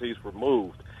wisdom teeth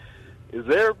removed. Is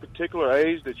there a particular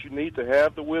age that you need to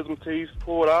have the wisdom teeth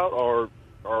pulled out, or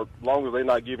as long as they're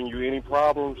not giving you any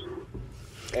problems?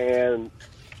 And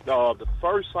the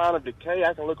first sign of decay,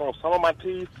 I can look on some of my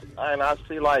teeth, and I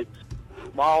see like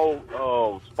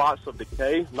small spots of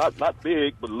decay, not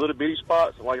big, but little bitty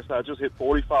spots. And like I said, I just hit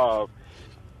 45,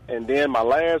 And then my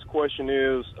last question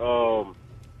is,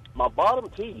 my bottom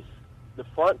teeth, the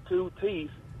front two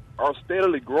teeth, are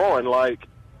steadily growing like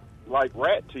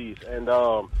rat teeth. And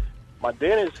my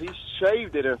dentist, he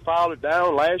shaved it and filed it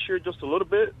down last year just a little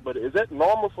bit. But is that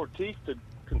normal for teeth to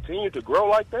continue to grow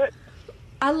like that?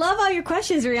 I love all your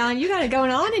questions, Rion. You got it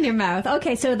going on in your mouth.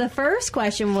 Okay, so the first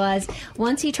question was,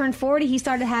 once he turned 40, he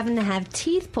started having to have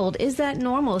teeth pulled. Is that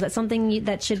normal? Is that something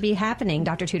that should be happening,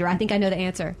 Dr. Tudor? I think I know the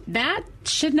answer. That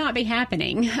should not be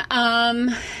happening.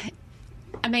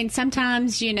 I mean,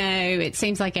 sometimes, it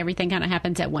seems like everything kind of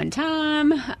happens at one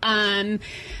time.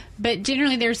 But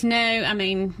generally there's I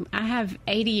have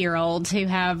 80-year-olds who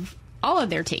have all of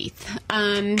their teeth.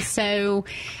 So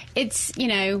it's,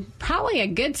 probably a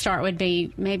good start would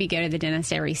be maybe go to the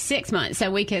dentist every 6 months so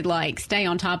we could stay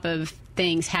on top of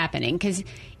things happening. Because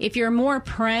if you're more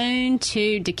prone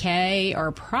to decay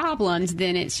or problems,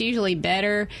 then it's usually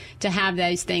better to have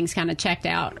those things kind of checked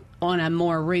out on a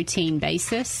more routine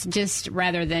basis, just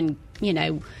rather than,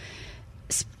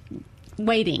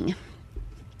 waiting.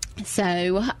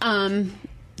 So,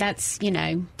 that's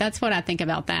what I think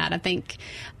about that. I think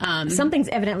something's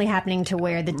evidently happening to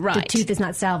where the tooth is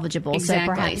not salvageable. Exactly.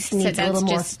 So perhaps needs a little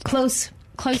more closer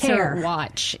care.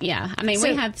 Watch. Yeah. I mean,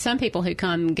 we have some people who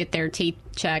come get their teeth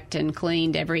checked and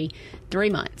cleaned every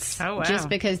 3 months. Oh, wow. Just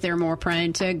because they're more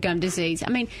prone to gum disease. I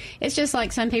mean, it's just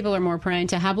like some people are more prone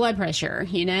to high blood pressure.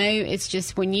 It's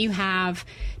just when you have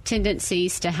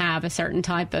tendencies to have a certain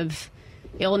type of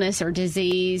illness or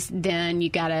disease, then you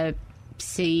got to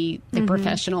see the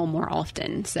professional more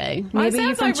often. So maybe it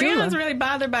sounds like Rion's really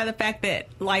bothered by the fact that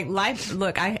life.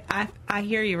 Look, I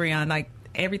hear you, Rion.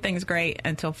 Everything's great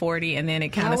until 40, and then it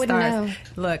kind of starts.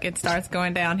 Look, it starts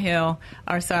going downhill,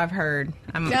 or so I've heard.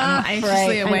 I'm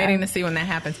anxiously awaiting to see when that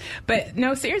happens. But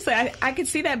no, seriously, I could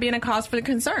see that being a cause for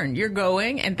concern. You're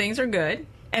going, and things are good,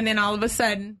 and then all of a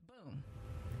sudden,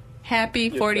 happy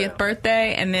 40th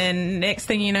birthday, and then next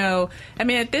thing you know,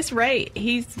 at this rate,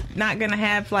 he's not going to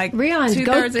have Rion,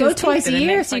 go twice a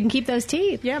year so you can keep those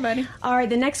teeth. Yeah, buddy. All right,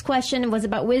 the next question was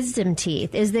about wisdom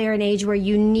teeth. Is there an age where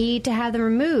you need to have them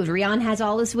removed? Rion has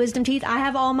all his wisdom teeth. I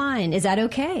have all mine. Is that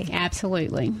okay?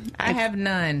 Absolutely. I have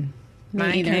none.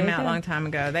 Mine came out a long time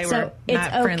ago. They were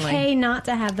not friendly. It's okay not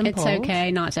to have them pulled? It's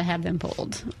okay not to have them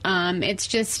pulled. It's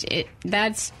just,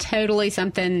 that's totally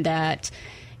something that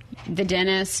the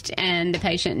dentist and the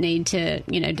patient need to,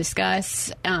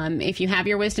 discuss. If you have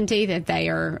your wisdom teeth, if they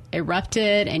are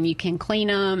erupted and you can clean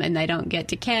them and they don't get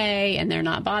decay and they're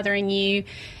not bothering you,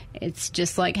 it's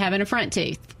just like having a front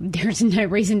tooth. There's no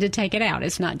reason to take it out.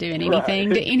 It's not doing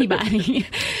anything to anybody.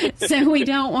 So we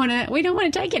don't want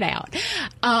to take it out.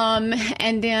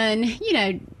 And then,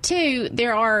 too,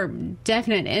 there are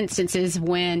definite instances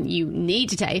when you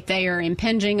need to take, if they are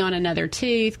impinging on another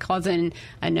tooth, causing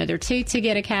another tooth to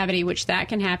get a cavity, which that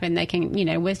can happen. They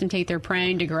can, wisdom teeth are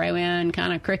prone to grow in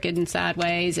kind of crooked and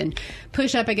sideways and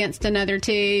push up against another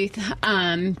tooth.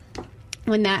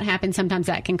 When that happens, sometimes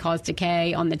that can cause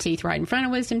decay on the teeth right in front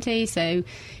of wisdom teeth. So,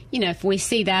 if we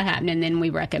see that happening, then we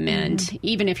recommend,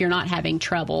 even if you're not having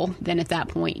trouble, then at that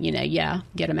point,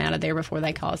 get them out of there before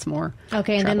they cause more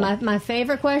Okay, and trouble. then my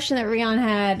favorite question that Rion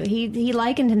had, he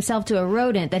likened himself to a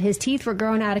rodent, that his teeth were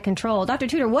growing out of control. Dr.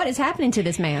 Tudor, what is happening to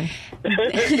this man?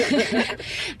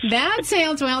 That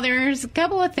sounds, there's a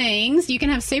couple of things. You can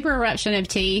have super eruption of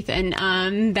teeth,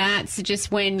 and that's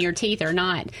just when your teeth are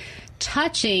not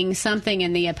touching something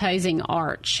in the opposing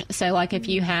arch. So if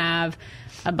you have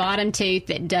a bottom tooth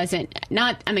that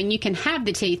you can have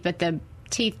the teeth, but the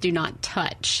teeth do not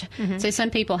touch. So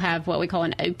some people have what we call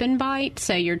an open bite.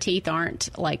 So your teeth aren't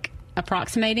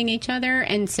approximating each other.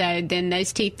 And so then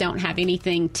those teeth don't have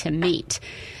anything to meet.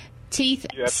 Teeth,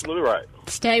 you're absolutely right,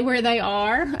 stay where they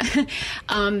are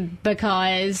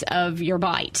because of your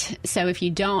bite. So if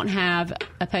you don't have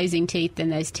opposing teeth, then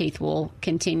those teeth will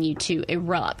continue to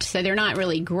erupt. So they're not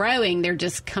really growing, they're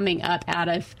just coming up out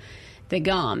of the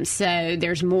gum. So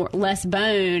there's less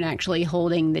bone actually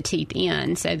holding the teeth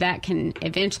in. So that can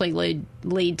eventually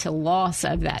lead to loss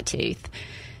of that tooth.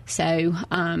 So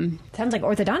sounds like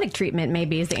orthodontic treatment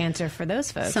maybe is the answer for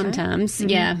those folks. Sometimes,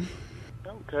 yeah.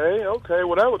 Okay.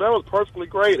 Well, that was perfectly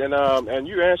great, and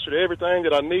you answered everything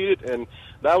that I needed, and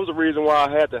that was the reason why I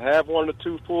had to have one of the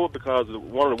tooth pulled, because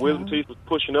one of the wisdom teeth was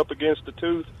pushing up against the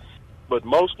tooth. But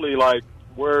mostly,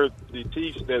 where the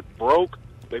teeth that broke,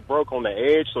 they broke on the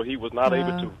edge, so he was not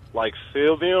able to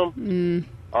fill them,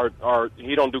 or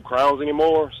he don't do crowns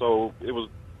anymore. So it was,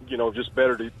 just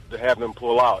better to have them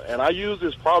pull out. And I use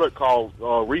this product called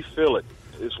Refill It.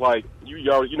 It's like you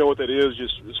know what that is.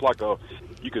 It's like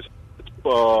you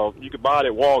could buy it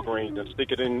at Walgreens and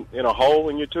stick it in a hole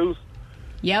in your tooth,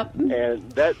 Yep.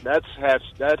 And that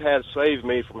has saved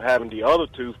me from having the other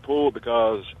tooth pulled,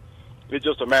 because it's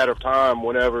just a matter of time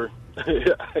whenever I'm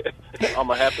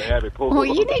going to have it pulled. Well,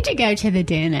 you need to go to the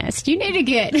dentist. You need to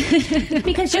get...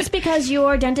 Because just because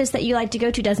your dentist that you like to go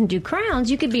to doesn't do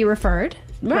crowns, you could be referred,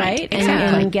 right?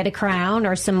 Exactly. And get a crown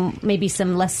or maybe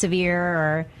some less severe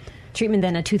or treatment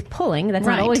than a tooth pulling. That's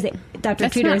not always Dr.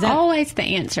 Tudor. That's not always the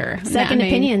answer. Second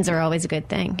opinions are always a good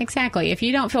thing. Exactly. If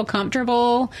you don't feel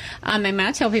comfortable, I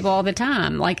tell people all the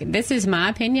time, like, this is my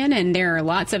opinion, and there are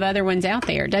lots of other ones out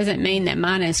there. It doesn't mean that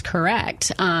mine is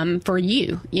correct for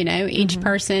you. You know, each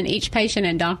person, each patient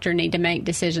and doctor need to make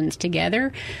decisions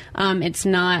together. It's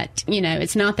not,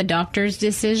 it's not the doctor's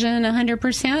decision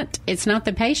 100%. It's not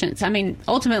the patient's. I mean,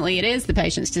 ultimately it is the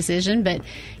patient's decision, but,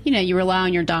 you rely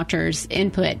on your doctor's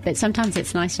input. But sometimes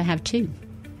it's nice to have two.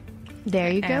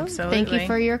 There you go. Absolutely. Thank you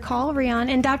for your call, Rian.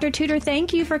 And Dr. Tudor,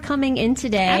 thank you for coming in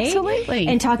today. Absolutely.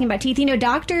 And talking about teeth.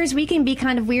 Doctors, we can be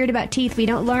kind of weird about teeth. We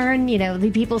don't learn,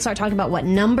 the people start talking about what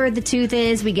number the tooth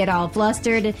is. We get all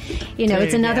flustered.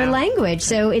 It's another language.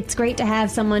 So it's great to have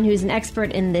someone who's an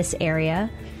expert in this area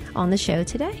on the show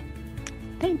today.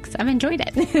 Thanks. I've enjoyed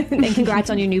it. And congrats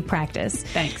on your new practice.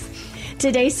 Thanks.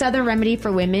 Today's Southern Remedy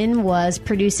for Women was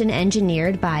produced and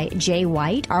engineered by Jay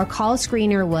White. Our call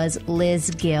screener was Liz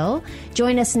Gill.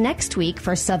 Join us next week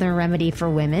for Southern Remedy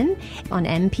for Women on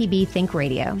MPB Think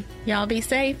Radio. Y'all be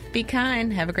safe, be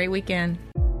kind, have a great weekend.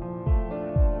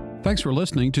 Thanks for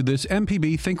listening to this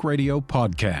MPB Think Radio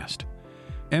podcast.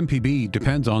 MPB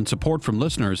depends on support from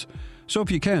listeners, so if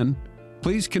you can,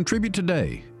 please contribute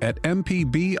today at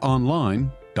mpbonline.org.